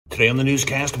Today on the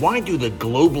newscast, why do the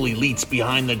global elites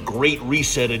behind the Great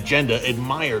Reset agenda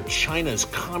admire China's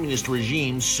communist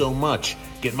regime so much?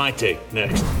 Get my take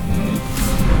next.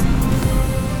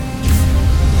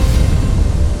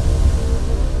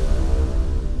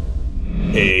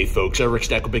 Hey folks, Eric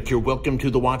Stakelbeck here. Welcome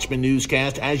to the Watchman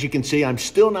Newscast. As you can see, I'm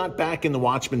still not back in the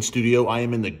Watchman studio. I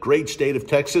am in the great state of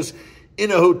Texas, in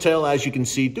a hotel, as you can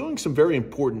see, doing some very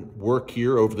important work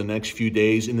here over the next few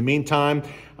days. In the meantime,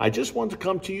 I just want to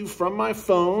come to you from my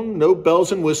phone. No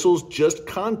bells and whistles, just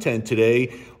content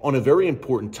today on a very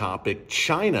important topic,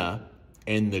 China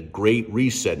and the Great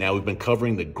Reset. Now, we've been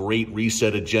covering the Great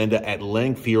Reset agenda at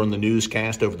length here on the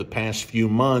newscast over the past few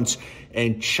months,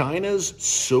 and China's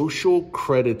social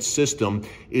credit system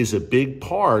is a big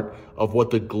part of what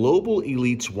the global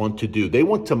elites want to do. They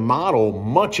want to model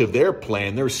much of their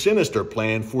plan, their sinister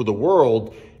plan for the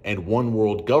world and one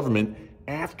world government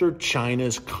after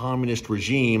China's communist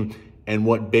regime and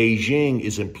what Beijing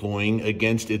is employing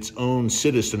against its own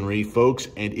citizenry, folks,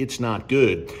 and it's not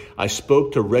good. I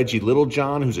spoke to Reggie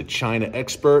Littlejohn, who's a China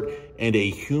expert and a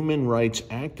human rights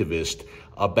activist,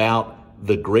 about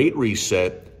the Great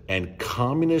Reset and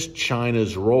communist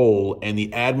China's role and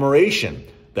the admiration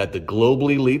that the global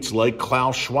elites like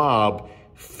Klaus Schwab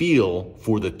feel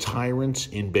for the tyrants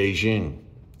in Beijing.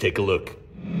 Take a look.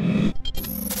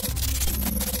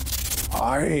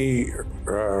 I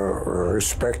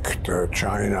respect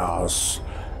China's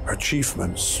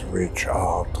achievements, which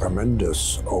are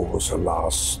tremendous over the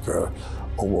last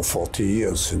over 40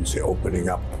 years since the opening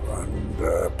up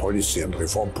and policy and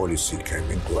reform policy came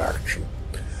into action.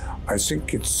 I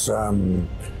think it's a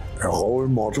role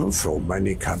model for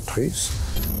many countries.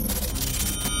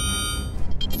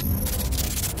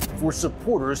 For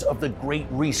supporters of the Great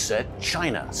Reset,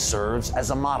 China serves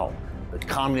as a model. The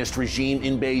communist regime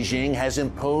in Beijing has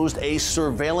imposed a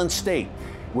surveillance state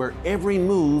where every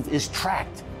move is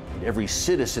tracked and every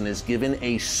citizen is given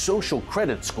a social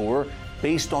credit score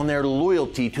based on their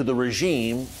loyalty to the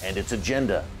regime and its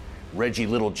agenda. Reggie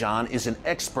Littlejohn is an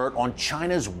expert on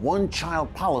China's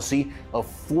one-child policy of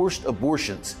forced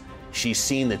abortions. She's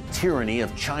seen the tyranny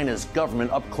of China's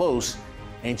government up close,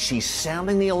 and she's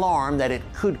sounding the alarm that it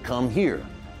could come here,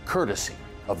 courtesy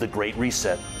of the Great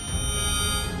Reset.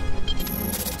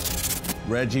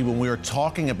 Reggie, when we were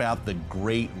talking about the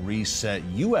Great Reset,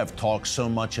 you have talked so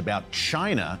much about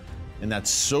China and that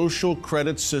social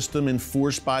credit system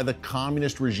enforced by the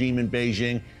communist regime in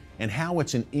Beijing and how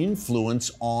it's an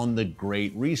influence on the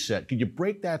Great Reset. Could you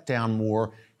break that down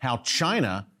more, how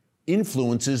China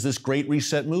influences this Great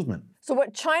Reset movement? So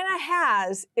what China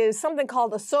has is something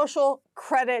called a social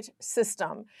credit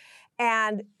system.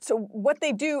 And so what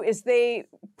they do is they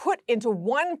put into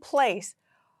one place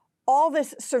all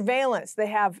this surveillance. They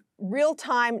have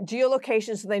real-time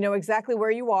geolocation, so they know exactly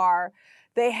where you are.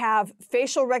 They have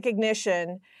facial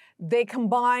recognition. They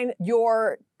combine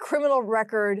your criminal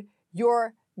record,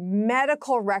 your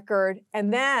medical record,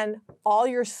 and then all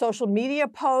your social media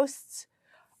posts,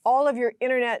 all of your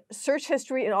internet search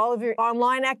history and all of your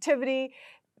online activity.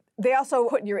 They also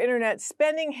put your internet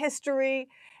spending history.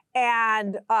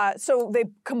 And so they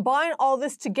combine all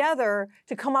this together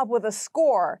to come up with a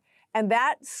score. And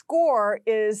that score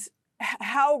is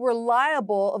how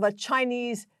reliable of a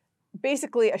Chinese,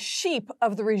 basically a sheep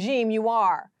of the regime you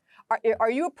are.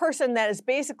 Are you a person that is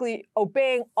basically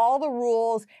obeying all the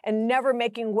rules and never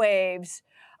making waves?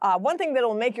 One thing that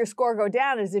will make your score go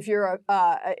down is if you're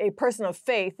a person of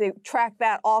faith. They track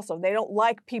that also. They don't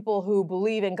like people who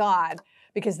believe in God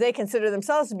because they consider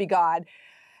themselves to be God.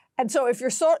 And so if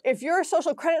your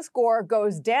social credit score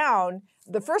goes down,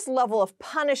 the first level of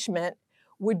punishment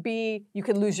would be you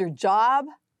could lose your job,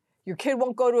 your kid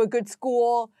won't go to a good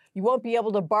school, you won't be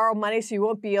able to borrow money, so you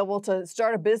won't be able to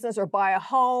start a business or buy a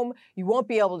home, you won't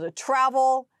be able to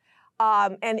travel.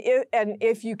 And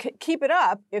if you keep it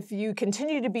up, if you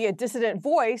continue to be a dissident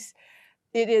voice,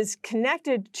 it is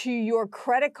connected to your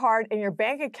credit card and your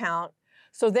bank account,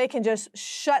 so they can just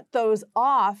shut those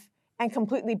off and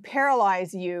completely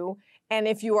paralyze you. And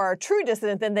if you are a true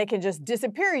dissident, then they can just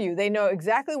disappear you. They know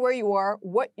exactly where you are,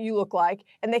 what you look like,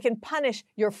 and they can punish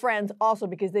your friends also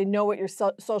because they know what your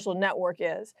social network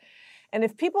is. And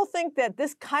if people think that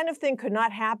this kind of thing could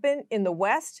not happen in the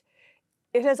West,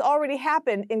 it has already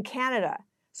happened in Canada.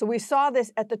 So we saw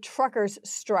this at the truckers'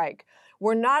 strike,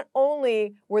 where not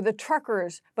only were the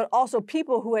truckers, but also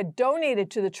people who had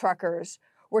donated to the truckers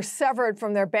were severed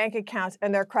from their bank accounts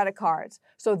and their credit cards.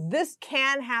 So this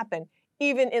can happen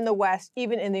even in the West,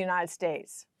 even in the United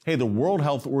States. Hey, the World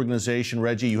Health Organization,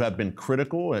 Reggie, you have been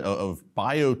critical of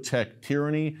biotech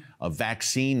tyranny, of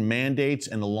vaccine mandates,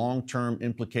 and the long-term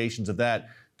implications of that.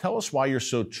 Tell us why you're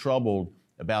so troubled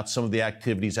about some of the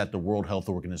activities at the World Health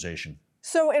Organization?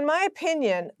 So in my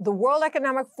opinion, the World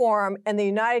Economic Forum and the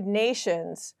United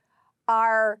Nations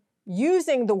are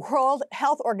using the World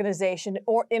Health Organization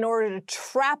in order to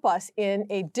trap us in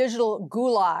a digital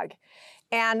gulag.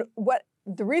 And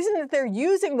the reason that they're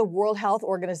using the World Health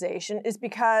Organization is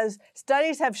because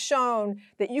studies have shown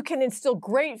that you can instill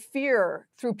great fear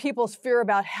through people's fear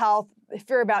about health,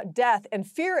 fear about death, and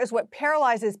fear is what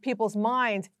paralyzes people's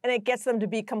minds and it gets them to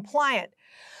be compliant.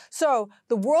 So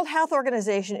the World Health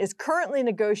Organization is currently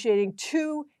negotiating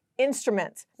 2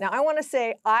 instruments. Now, I want to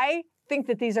say I think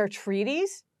that these are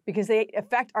treaties because they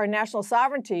affect our national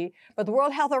sovereignty, but the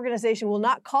World Health Organization will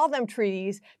not call them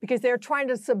treaties because they're trying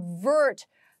to subvert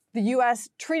the U.S.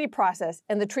 treaty process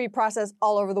and the treaty process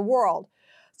all over the world.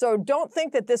 So don't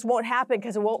think that this won't happen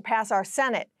because it won't pass our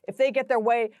Senate. If they get their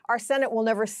way, our Senate will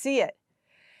never see it.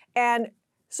 And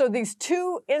so these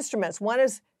 2 instruments, one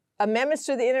is amendments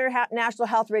to the international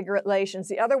health regulations.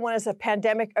 The other one is a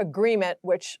pandemic agreement,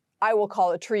 which I will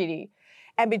call a treaty.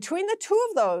 And between the 2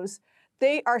 of those,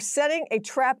 they are setting a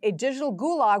trap, a digital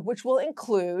gulag, which will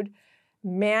include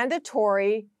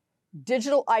mandatory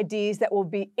digital IDs that will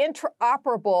be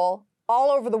interoperable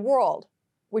all over the world,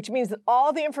 which means that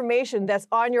all the information that's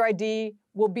on your ID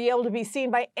will be able to be seen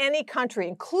by any country,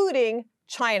 including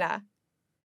China.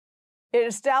 It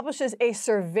establishes a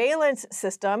surveillance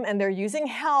system, and they're using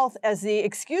health as the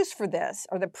excuse for this,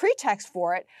 or the pretext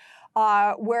for it,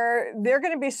 where they're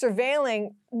going to be surveilling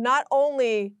not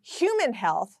only human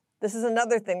health. This is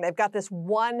another thing. They've got this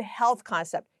one health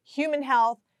concept: human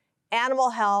health, animal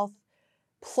health,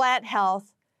 plant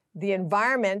health, the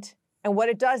environment. And what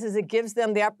it does is it gives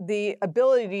them the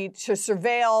ability to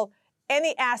surveil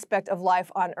any aspect of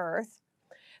life on Earth.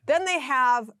 Then they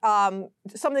have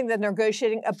something they're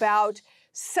negotiating about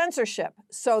censorship.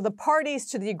 So the parties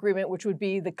to the agreement, which would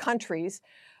be the countries,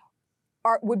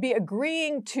 would be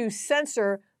agreeing to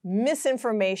censor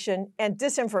misinformation and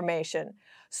disinformation.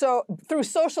 So through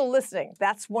social listening,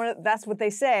 that's what they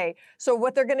say. So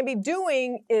what they're going to be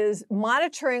doing is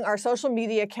monitoring our social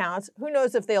media accounts. Who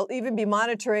knows if they'll even be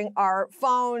monitoring our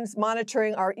phones,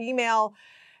 monitoring our email.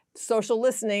 Social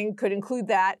listening could include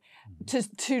that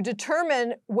to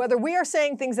determine whether we are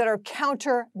saying things that are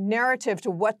counter-narrative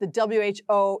to what the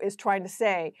WHO is trying to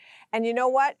say. And you know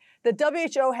what? The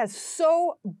WHO has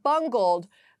so bungled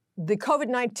the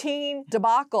COVID-19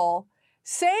 debacle,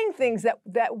 saying things that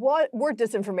were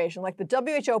disinformation, like the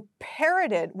WHO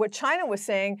parroted what China was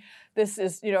saying. This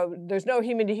is, there's no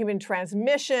human-to-human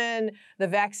transmission. The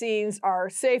vaccines are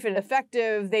safe and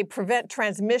effective. They prevent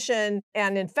transmission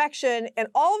and infection. And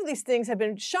all of these things have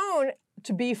been shown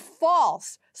to be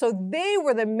false. So they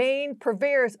were the main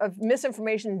purveyors of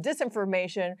misinformation and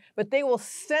disinformation, but they will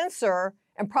censor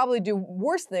and probably do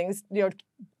worse things,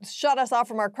 shut us off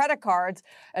from our credit cards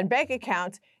and bank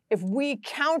accounts if we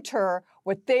counter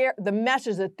the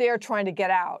message that they're trying to get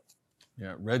out.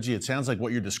 Yeah, Reggie, it sounds like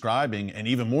what you're describing, and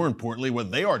even more importantly,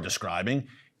 what they are describing,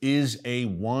 is a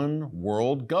one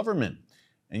world government.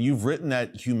 And you've written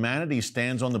that humanity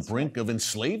stands on the brink of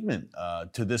enslavement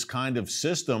to this kind of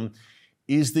system.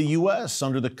 Is the U.S.,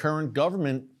 under the current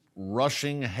government,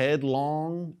 rushing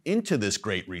headlong into this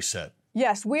Great Reset?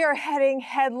 Yes, we are heading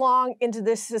headlong into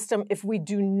this system if we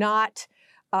don't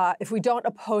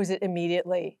oppose it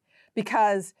immediately.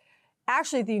 Because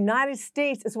actually, the United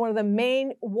States is one of the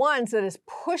main ones that is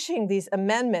pushing these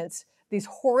amendments, these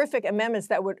horrific amendments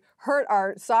that would hurt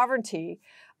our sovereignty.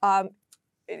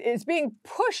 It's being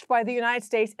pushed by the United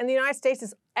States, and the United States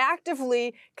is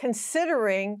actively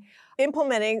considering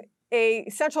implementing a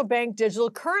central bank digital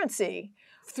currency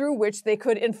through which they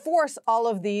could enforce all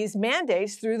of these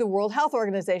mandates through the World Health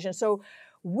Organization. So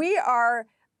we are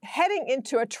heading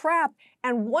into a trap,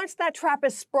 and once that trap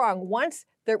is sprung, once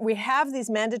we have these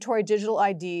mandatory digital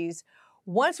IDs,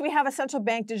 once we have a central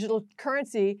bank digital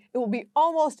currency, it will be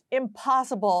almost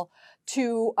impossible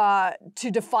to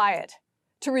defy it,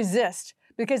 to resist.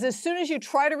 Because as soon as you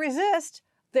try to resist,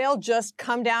 they'll just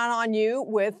come down on you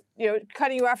with,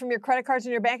 cutting you out from your credit cards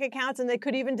and your bank accounts, and they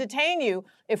could even detain you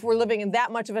if we're living in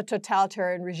that much of a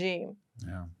totalitarian regime.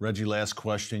 Yeah. Reggie, last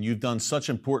question. You've done such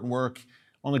important work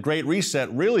on the Great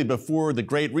Reset, really before the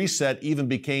Great Reset even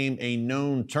became a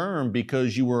known term,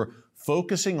 because you were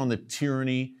focusing on the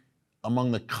tyranny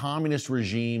among the communist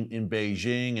regime in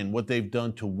Beijing and what they've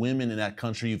done to women in that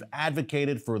country. You've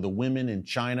advocated for the women in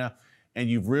China, and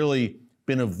you've really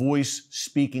been a voice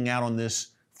speaking out on this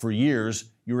for years.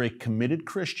 You're a committed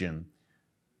Christian.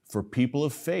 For people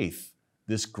of faith,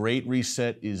 this Great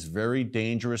Reset is very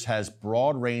dangerous, has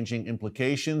broad-ranging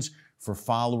implications for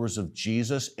followers of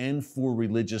Jesus and for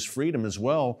religious freedom as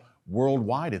well,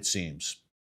 worldwide, it seems.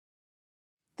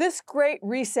 this great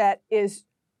reset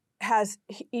has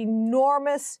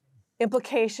enormous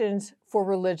implications for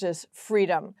religious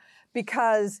freedom,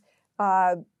 because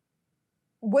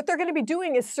what they're going to be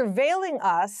doing is surveilling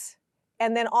us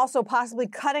and then also possibly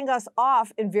cutting us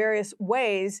off in various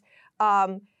ways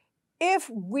if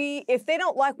they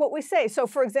don't like what we say. So,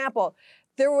 for example,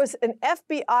 there was an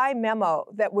FBI memo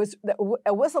that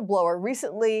a whistleblower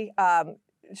recently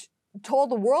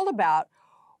told the world about,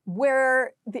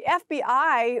 where the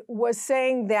FBI was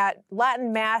saying that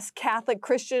Latin Mass Catholic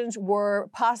Christians were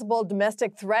possible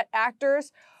domestic threat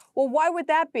actors. Well, why would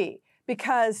that be?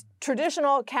 Because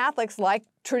traditional Catholics, like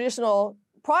traditional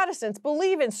Protestants,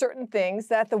 believe in certain things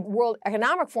that the World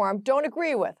Economic Forum don't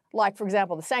agree with, like, for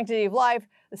example, the sanctity of life,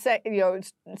 the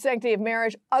sanctity of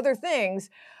marriage, other things.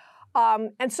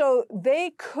 And so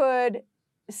they could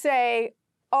say,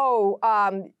 oh,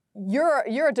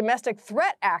 you're a domestic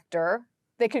threat actor.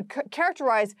 They could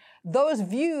characterize those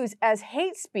views as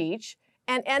hate speech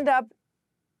and end up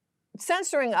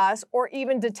censoring us or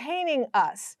even detaining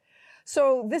us.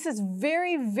 So this is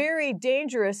very, very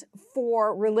dangerous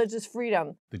for religious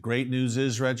freedom. The great news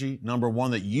is, Reggie, number one,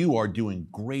 that you are doing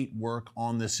great work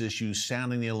on this issue,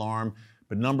 sounding the alarm.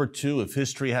 But number two, if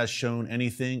history has shown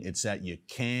anything, it's that you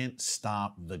can't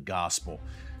stop the gospel.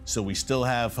 So we still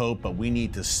have hope, but we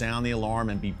need to sound the alarm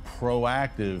and be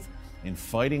proactive in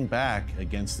fighting back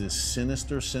against this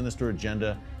sinister, sinister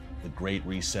agenda, the Great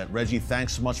Reset. Reggie,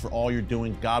 thanks so much for all you're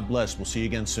doing. God bless. We'll see you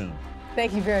again soon.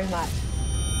 Thank you very much.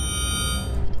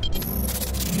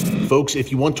 Folks,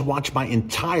 if you want to watch my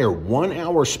entire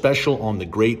 1-hour special on the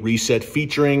Great Reset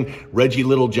featuring Reggie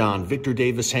Littlejohn, Victor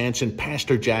Davis Hanson,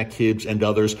 Pastor Jack Hibbs, and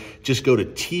others, just go to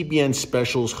TBN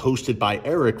Specials hosted by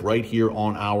Eric right here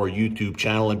on our YouTube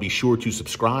channel, and be sure to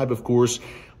subscribe, of course.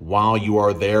 While you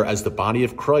are there, as the body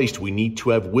of Christ, we need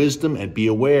to have wisdom and be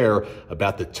aware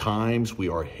about the times we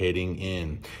are heading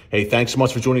in. Hey, thanks so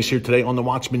much for joining us here today on the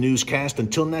Watchman Newscast.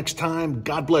 Until next time,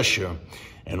 God bless you.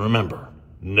 And remember,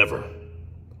 never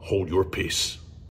hold your peace.